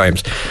 the good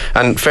times.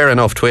 And fair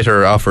enough,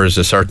 Twitter offers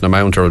a certain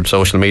amount, or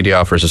social media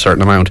offers a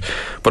certain amount,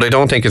 but I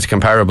don't think it's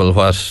comparable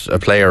what a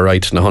player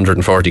writes in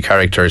 140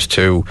 characters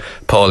to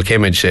Paul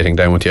Kimmage sitting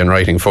down with you and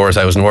writing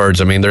 4,000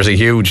 words. I mean, there's a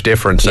huge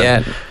difference.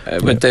 Yeah,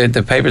 but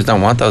the papers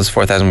don't want those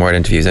 4,000 word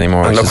interviews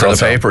anymore. And look where the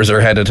papers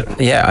are headed.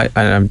 Yeah,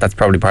 that's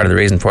probably part of the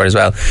reason for it as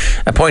well.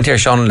 A point here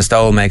Sean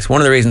Listowel makes: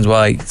 one of the reasons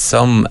why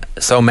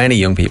so many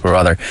young people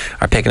are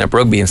picking up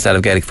rugby instead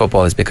of Gaelic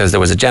football is because there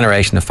was a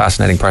generation of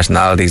fascinating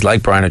personalities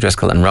like Brian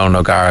O'Driscoll and Ronan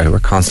O'Gara who were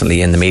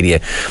constantly in the media,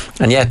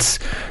 and yet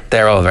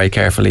they're all very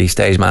carefully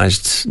stage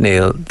managed,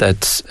 Neil,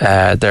 that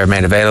they're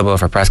made available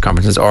for press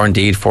conferences or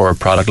indeed for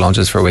product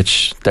launches for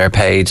which they're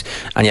paid,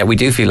 and yet we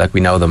do feel like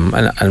we know them,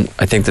 and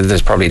I think that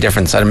there's probably a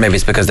difference, and maybe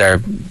it's because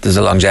there's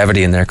a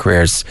longevity in their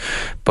careers,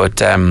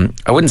 but I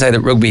wouldn't say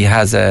that rugby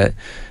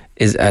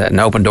is an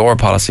open door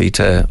policy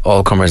to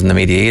all comers in the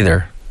media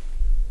either.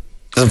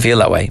 Doesn't feel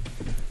that way.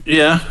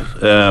 Yeah,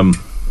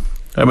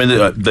 I mean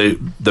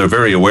they're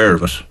very aware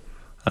of it,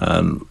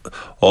 and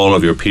all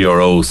of your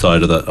PRO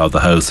side of the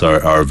house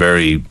are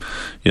very,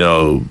 you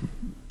know,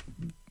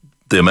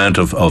 the amount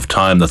of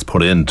time that's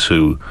put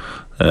into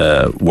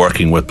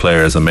working with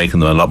players and making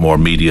them a lot more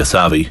media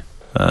savvy.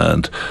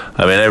 And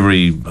I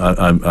mean,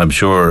 I'm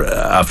sure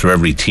after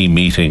every team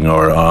meeting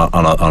or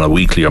on a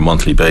weekly or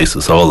monthly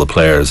basis, all the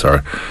players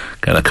are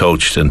kind of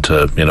coached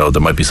into, you know,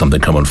 there might be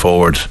something coming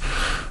forward,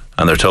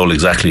 and they're told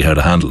exactly how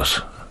to handle it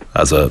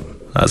as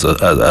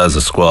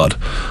a squad.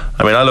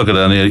 I mean, I look at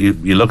it,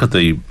 and you look at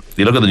the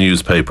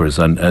newspapers,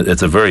 and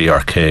it's a very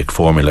archaic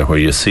formula where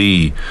you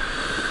see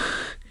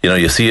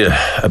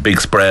a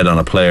big spread on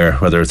a player,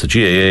 whether it's a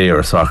GAA or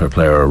a soccer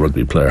player or a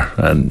rugby player,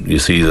 and you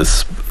see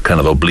this kind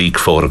of oblique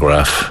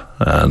photograph,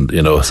 and,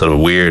 you know, sort of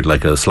weird,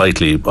 like a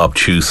slightly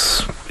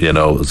obtuse, you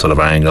know, sort of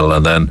angle,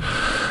 and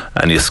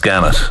you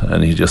scan it,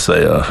 and you just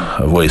say,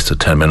 I've wasted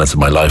 10 minutes of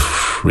my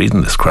life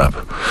reading this crap,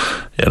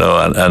 you know,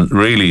 and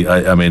really,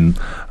 I mean,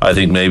 I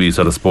think maybe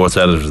sort of sports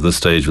editors at this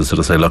stage will sort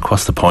of say, look,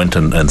 what's the point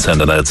in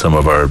sending out some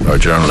of our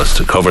journalists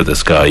to cover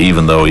this guy,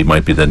 even though he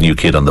might be the new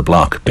kid on the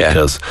block,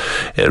 because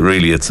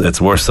it's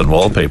worse than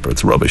wallpaper.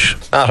 It's rubbish.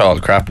 It's not all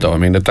crap, though. I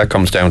mean, that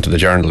comes down to the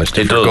journalist.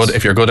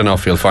 If you're good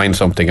enough, you'll find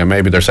something, and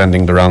maybe they're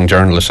sending the wrong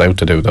journalists out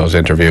to do those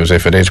interviews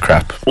if it is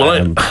crap.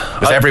 Well,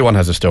 because everyone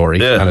has a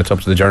story, and it's up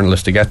to the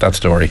journalist to get that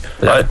story.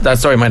 That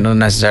story might not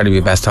necessarily be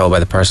best told by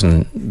the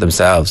person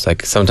themselves.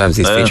 Like, sometimes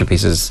these feature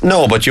pieces.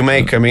 No, but you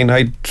make. I mean,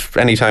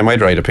 anytime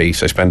I'd write a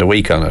piece, I spend a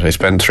week on it. I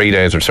spend 3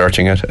 days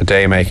researching it, a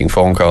day making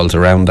phone calls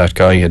around that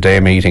guy, a day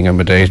meeting him,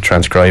 a day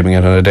transcribing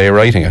it, and a day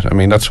writing it. I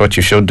mean, that's what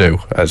you should do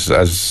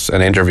as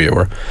an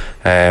interviewer.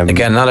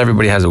 Again, not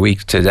everybody has a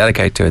week to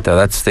dedicate to it, though.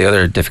 That's the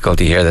other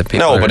difficulty here, that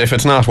people. No, but if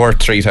it's not worth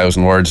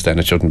 3,000 words, then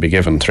it shouldn't be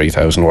given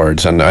 3,000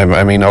 words. And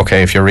I mean,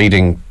 okay, if you're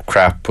reading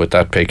crap with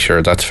that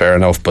picture, that's fair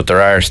enough, but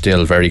there are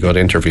still very good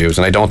interviews,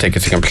 and I don't think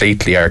it's a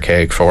completely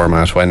archaic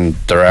format when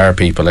there are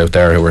people out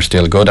there who are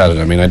still good at it.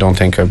 I mean, I don't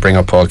think I bring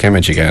up Paul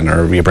Kimmage again,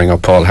 or you bring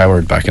up Paul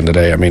Howard back in the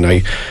day. I mean,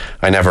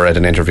 I never read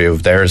an interview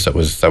of theirs that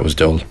was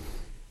dull.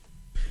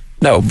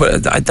 No,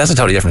 but that's a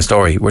totally different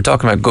story. We're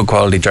talking about good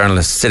quality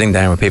journalists sitting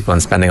down with people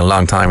and spending a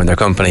long time in their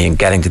company and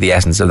getting to the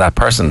essence of that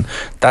person.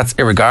 That's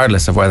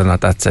irregardless of whether or not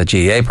that's a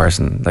GAA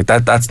person. Like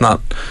that's not.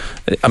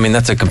 I mean,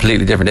 that's a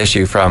completely different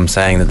issue from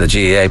saying that the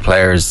GAA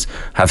players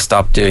have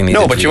stopped doing these.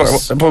 No,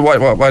 interviews. but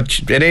what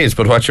it is.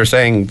 But what you're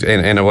saying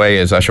in a way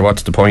is, Asher,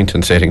 what's the point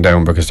in sitting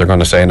down, because they're going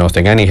to say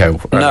nothing anyhow?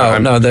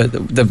 No.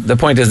 The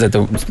point is that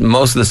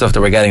most of the stuff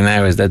that we're getting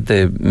now is that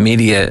the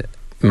media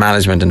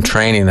management and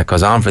training that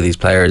goes on for these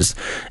players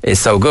is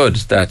so good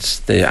that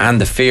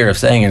the fear of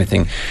saying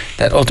anything,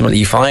 that ultimately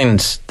you find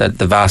that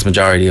the vast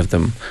majority of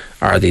them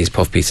are these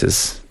puff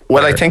pieces.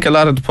 Well, I think a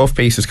lot of the puff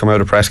pieces come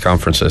out of press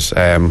conferences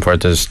where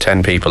there's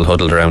 10 people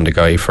huddled around a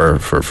guy for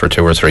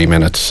 2 or 3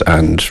 minutes,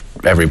 and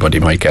everybody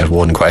might get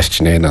one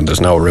question in and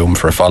there's no room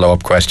for a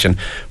follow-up question,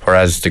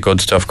 whereas the good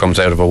stuff comes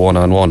out of a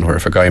one-on-one, where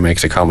if a guy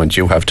makes a comment,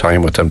 you have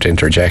time with them to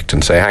interject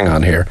and say, hang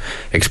on here,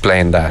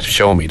 explain that,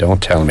 show me,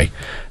 don't tell me.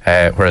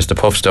 Whereas the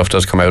puff stuff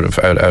does come out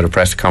of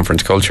press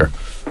conference culture.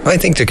 I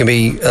think there can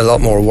be a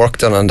lot more work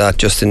done on that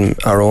just in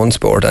our own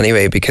sport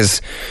anyway, because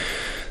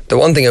the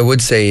one thing I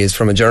would say is,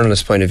 from a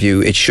journalist point of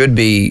view, it should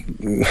be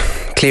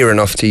clear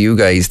enough to you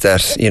guys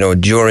that, you know,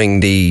 during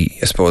the,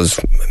 I suppose,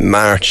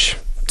 March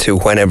to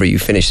whenever you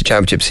finish the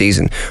championship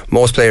season,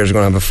 most players are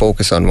going to have a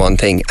focus on one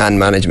thing, and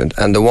management.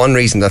 And the one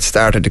reason that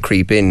started to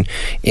creep in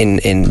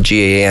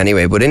GAA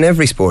anyway, but in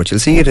every sport, you'll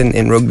see it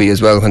in rugby as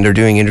well when they're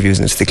doing interviews,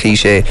 and it's the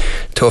cliche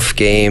tough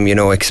game, you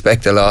know,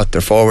 expect a lot,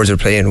 their forwards are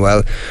playing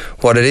well.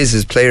 what it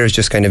is players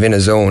just kind of in a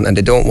zone and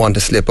they don't want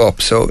to slip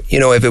up. So, you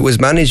know, if it was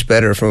managed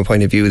better from a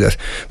point of view that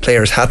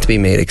players had to be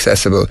made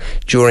accessible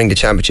during the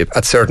championship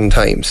at certain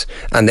times,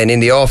 and then in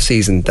the off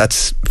season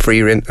that's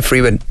free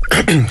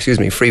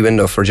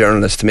window for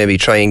journalists to maybe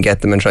try and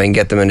get them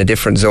in a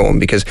different zone,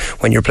 because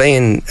when you're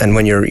playing and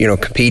when you're, you know,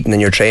 competing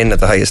and you're training at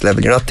the highest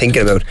level, you're not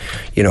thinking about,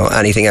 you know,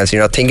 anything else.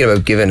 You're not thinking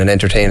about giving an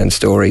entertaining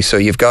story. So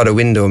you've got a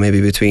window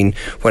maybe between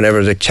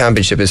whenever the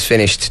championship is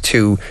finished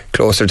to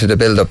closer to the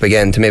build up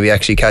again to maybe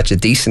actually catch a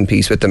decent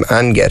piece with them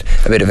and get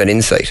a bit of an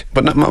insight.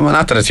 But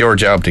not that it's your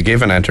job to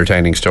give an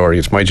entertaining story,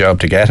 it's my job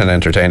to get an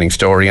entertaining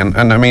story. And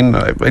I mean,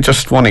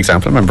 just one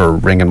example, I remember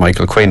ringing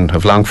Michael Quinn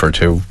of Longford,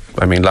 who,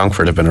 I mean,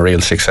 Longford have been a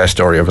real success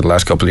story over the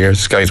last couple of years.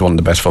 This guy's one of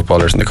the best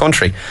footballers in the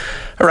country.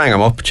 I rang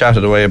him up,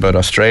 chatted away about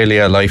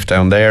Australia, life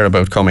down there,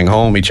 about coming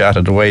home. He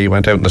chatted away, he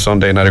went out on the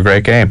Sunday and had a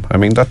great game. I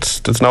mean, I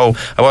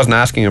wasn't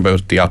asking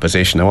about the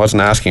opposition, I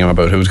wasn't asking him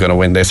about who's going to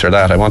win this or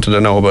that. I wanted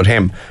to know about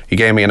him. He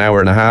gave me an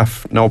hour and a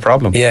half, no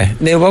problem. Yeah.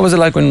 Neil, what was it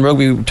like when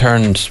rugby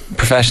turned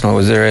professional?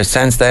 Was there a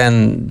sense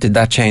then, did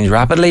that change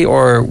rapidly,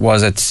 or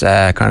was it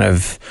kind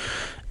of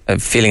a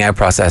feeling out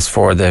process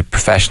for the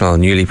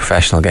newly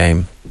professional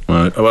game?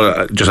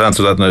 Well, just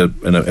answer that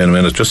in a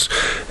minute. Just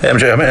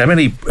MJ,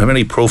 how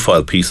many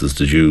profile pieces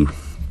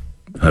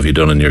have you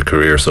done in your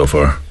career so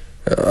far?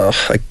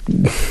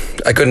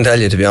 I couldn't tell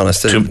you, to be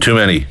honest. Too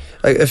many.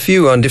 A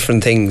few on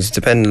different things,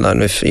 depending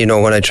on if, you know,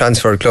 when I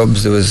transferred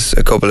clubs, there was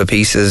a couple of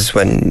pieces.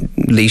 When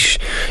Laois,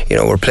 you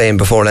know, were playing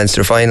before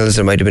Leinster finals,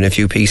 there might have been a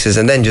few pieces,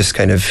 and then just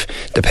kind of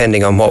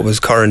depending on what was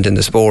current in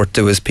the sport,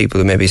 there was people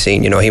who maybe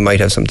seen, you know, he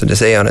might have something to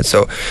say on it.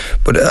 So,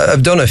 but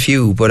I've done a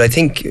few, but I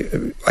think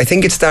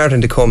it's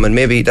starting to come, and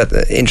maybe that,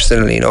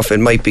 interestingly enough, it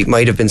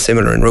might have been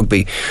similar in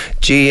rugby.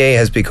 GAA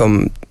has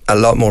become a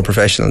lot more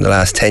professional in the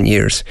last 10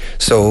 years.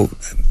 So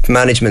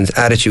management's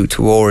attitude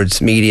towards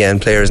media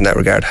and players in that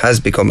regard has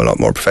become a lot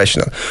more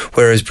professional,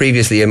 whereas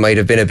previously it might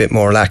have been a bit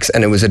more lax,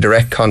 and it was a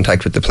direct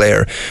contact with the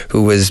player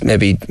who was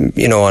maybe,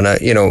 you know,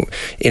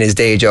 in his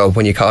day job,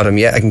 when you caught him,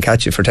 I can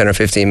catch you for 10 or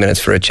 15 minutes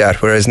for a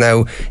chat, whereas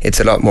now it's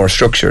a lot more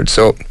structured.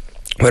 So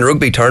when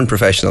rugby turned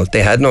professional,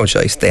 they had no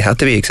choice. They had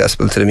to be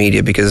accessible to the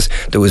media because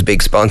there was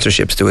big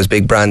sponsorships, there was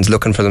big brands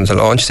looking for them to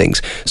launch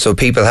things. So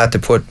people had to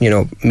put, you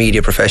know,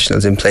 media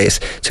professionals in place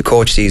to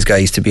coach these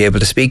guys to be able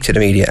to speak to the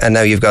media. And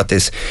now you've got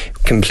this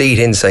complete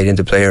insight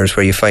into players,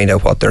 where you find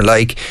out what they're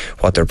like,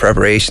 what their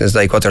preparation is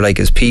like, what they're like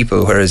as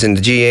people. Whereas in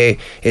the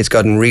GAA, it's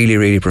gotten really,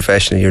 really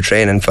professional. You're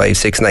training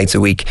 5-6 nights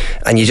a week,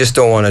 and you just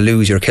don't want to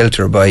lose your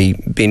kilter by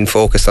being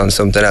focused on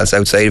something else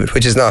outside of it,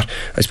 which is not,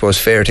 I suppose,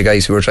 fair to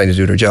guys who are trying to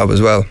do their job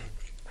as well.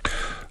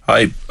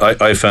 I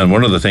found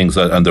one of the things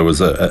and there was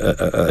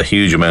a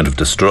huge amount of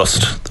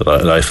distrust that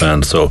I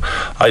found. So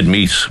I'd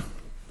meet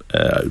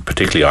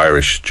particularly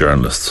Irish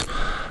journalists,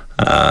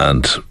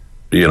 and,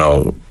 you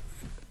know,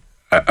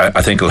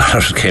 I think a lot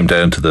of it came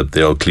down to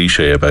the old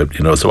cliche about,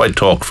 you know, so I'd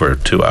talk for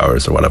 2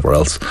 hours or whatever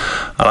else,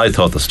 and I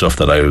thought the stuff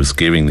that I was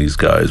giving these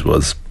guys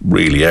was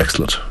really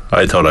excellent.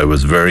 I thought I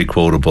was very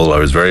quotable, I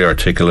was very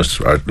articulate,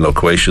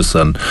 loquacious,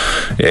 and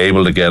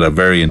able to get a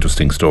very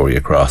interesting story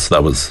across.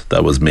 That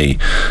was me.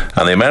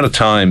 And the amount of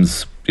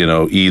times, you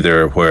know,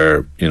 either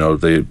where, you know,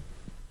 the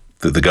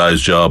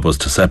guy's job was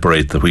to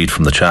separate the wheat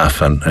from the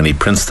chaff, and he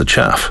prints the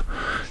chaff,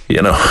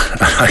 you know,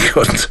 I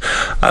couldn't.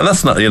 And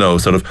that's not, you know,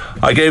 sort of,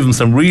 I gave him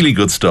some really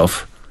good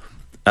stuff,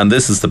 and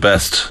this is the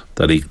best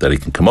that he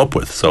can come up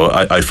with. So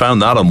I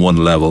found that on one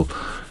level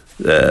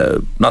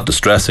not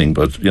distressing,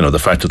 but, you know, the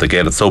fact that they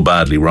get it so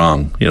badly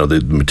wrong. You know, the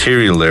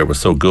material there was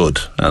so good,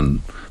 and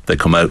they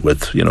come out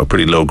with, you know,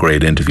 pretty low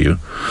grade interview.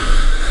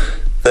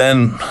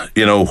 Then,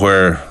 you know,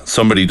 where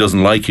somebody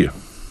doesn't like you,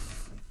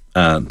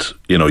 and,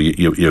 you know,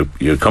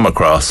 you come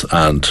across,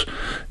 and,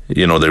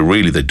 you know,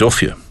 they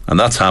duff you. And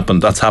that's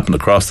happened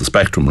across the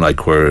spectrum,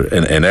 like where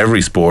in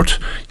every sport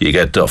you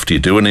get duffed. You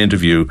do an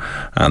interview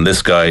and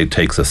this guy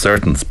takes a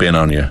certain spin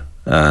on you,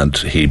 and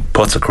he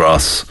puts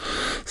across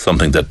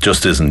something that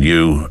just isn't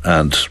you,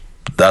 and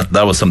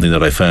that was something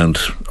that I found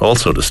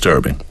also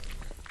disturbing.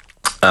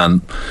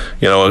 And,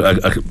 you know,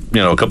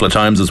 a couple of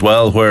times as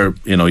well where,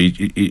 you know,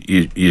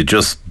 you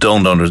just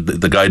don't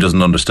the guy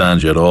doesn't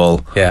understand you at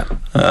all. Yeah.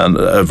 And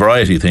a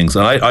variety of things.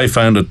 And I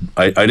found it,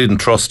 I didn't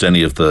trust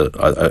any of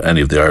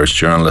the Irish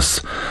journalists,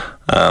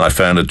 and I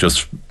found it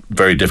just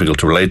very difficult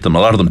to relate to them.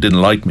 A lot of them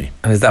didn't like me.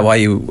 And is that why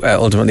you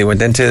ultimately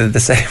went into the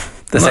same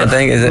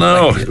thing? Is it?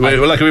 No,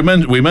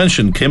 we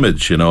mentioned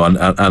Kimmage, you know,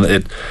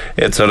 and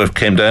it sort of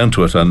came down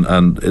to it,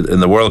 and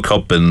in the World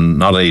Cup in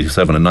not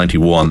 87 and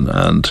 91,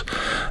 and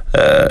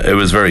it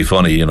was very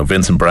funny. You know,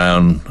 Vincent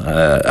Brown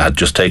had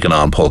just taken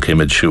on Paul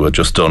Kimmage, who had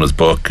just done his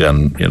book,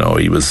 and, you know,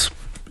 he was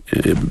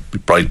a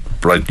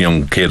bright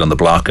young kid on the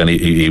block, and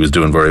he was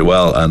doing very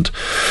well. And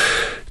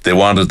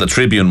the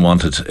Tribune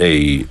wanted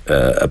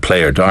a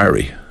player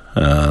diary,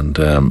 and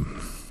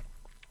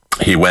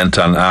he went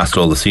and asked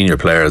all the senior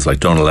players like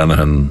Donal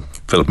Lenihan,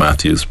 Philip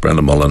Matthews,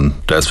 Brendan Mullen,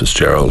 Des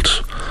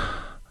Fitzgerald,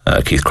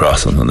 Keith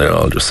Crossan, and they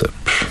all just said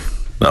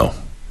no.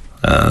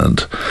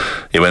 And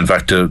he went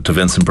back to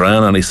Vincent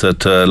Brown and he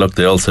said, look,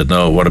 they all said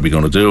no, what are we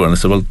going to do? And I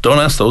said, well, don't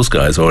ask those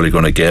guys. All you're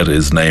going to get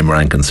is name,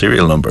 rank and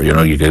serial number.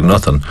 You get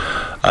nothing.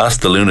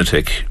 Ask the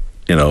lunatic,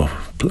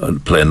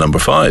 playing number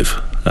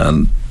 5.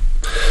 And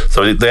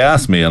so they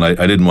asked me and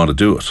I didn't want to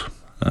do it.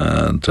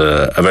 And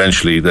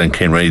eventually then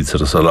Kane Reid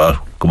said,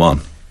 come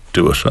on,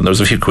 do it. And there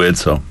was a few quid,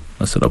 so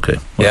I said, okay,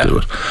 we'll do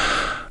it.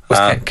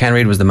 Ken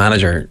Reid was the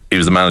manager. He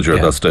was the manager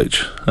at that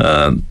stage.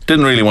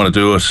 Didn't really want to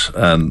do it.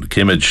 And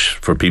Kimmage,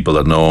 for people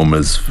that know him,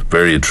 is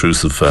very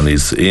intrusive and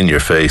he's in your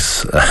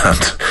face.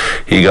 And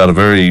he got a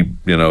very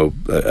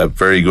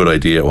good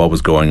idea of what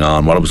was going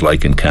on, what it was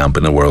like in camp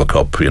in the World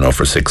Cup, for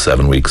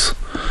 6-7 weeks.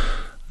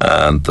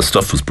 And the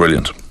stuff was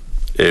brilliant.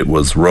 It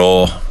was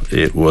raw.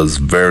 It was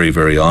very,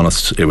 very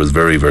honest. It was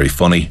very, very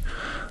funny.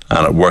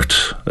 And it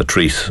worked a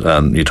treat.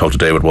 And you talked to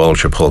David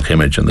Walsh or Paul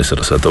Kimmage and they said,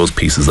 those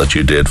pieces that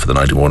you did for the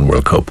 91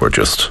 World Cup were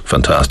just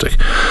fantastic.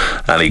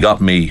 And he got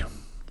me.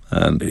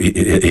 And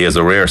he has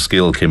a rare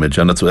skill, Kimmage.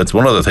 And it's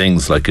one of the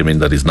things, that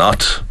he's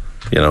not...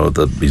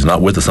 that he's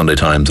not with the Sunday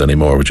Times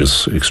anymore, which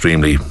is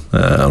extremely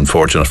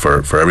unfortunate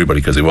for everybody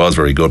because he was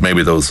very good.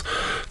 Maybe those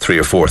 3,000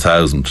 or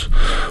 4,000,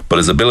 but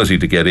his ability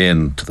to get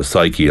into the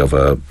psyche of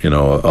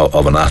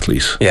of an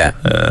athlete,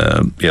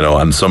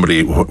 and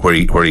somebody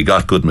where he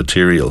got good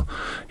material,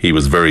 he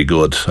was very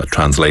good at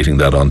translating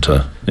that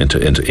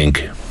into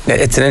ink.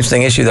 It's an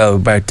interesting issue though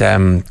about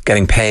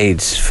getting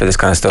paid for this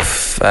kind of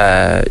stuff.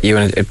 I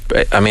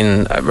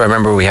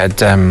remember we had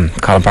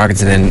Colin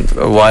Parkinson in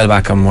a while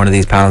back on one of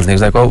these panels, and he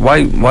was like, "Well,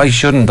 why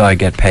shouldn't I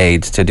get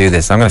paid to do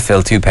this? I'm going to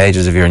fill 2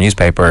 pages of your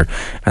newspaper,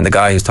 and the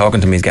guy who's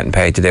talking to me is getting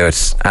paid to do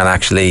it, and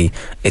actually,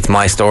 it's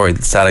my story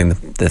that's selling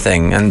the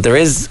thing." And there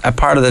is a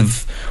part of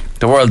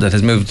the world that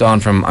has moved on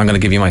from I'm going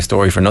to give you my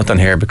story for nothing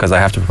here because I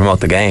have to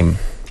promote the game.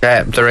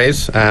 There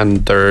is,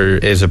 and there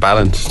is a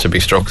balance to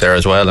be struck there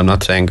as well. I'm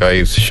not saying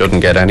guys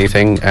shouldn't get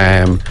anything,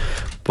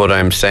 but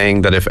I'm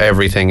saying that if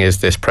everything is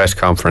this press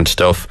conference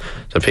stuff,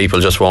 that people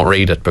just won't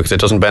read it because it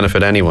doesn't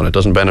benefit anyone. It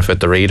doesn't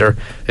benefit the reader.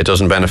 It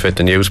doesn't benefit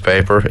the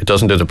newspaper. It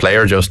doesn't do the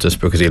player justice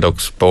because he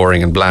looks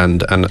boring and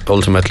bland, and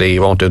ultimately he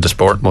won't do the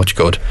sport much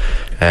good.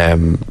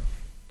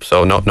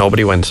 So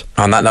nobody wins.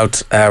 On that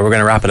note, we're going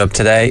to wrap it up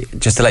today.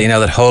 Just to let you know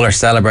that Hull are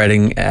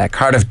celebrating.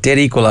 Cardiff did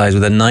equalise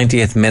with a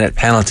 90th minute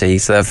penalty,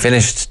 so they've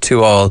finished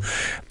 2-2,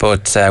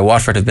 but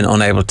Watford have been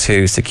unable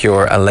to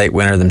secure a late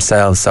winner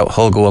themselves, so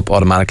Hull go up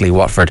automatically.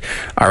 Watford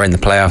are in the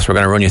playoffs. We're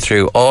going to run you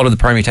through all of the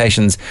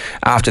permutations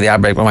after the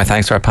ad break. Well, my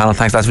thanks to our panel.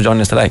 Thanks lads for joining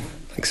us today.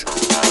 Thanks.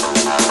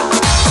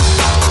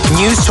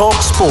 Newstalk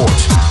Sport,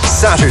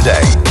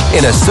 Saturday,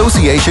 in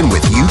association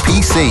with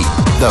UPC,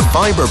 the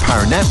Fibre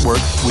Power Network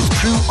with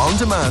True On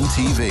Demand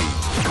TV.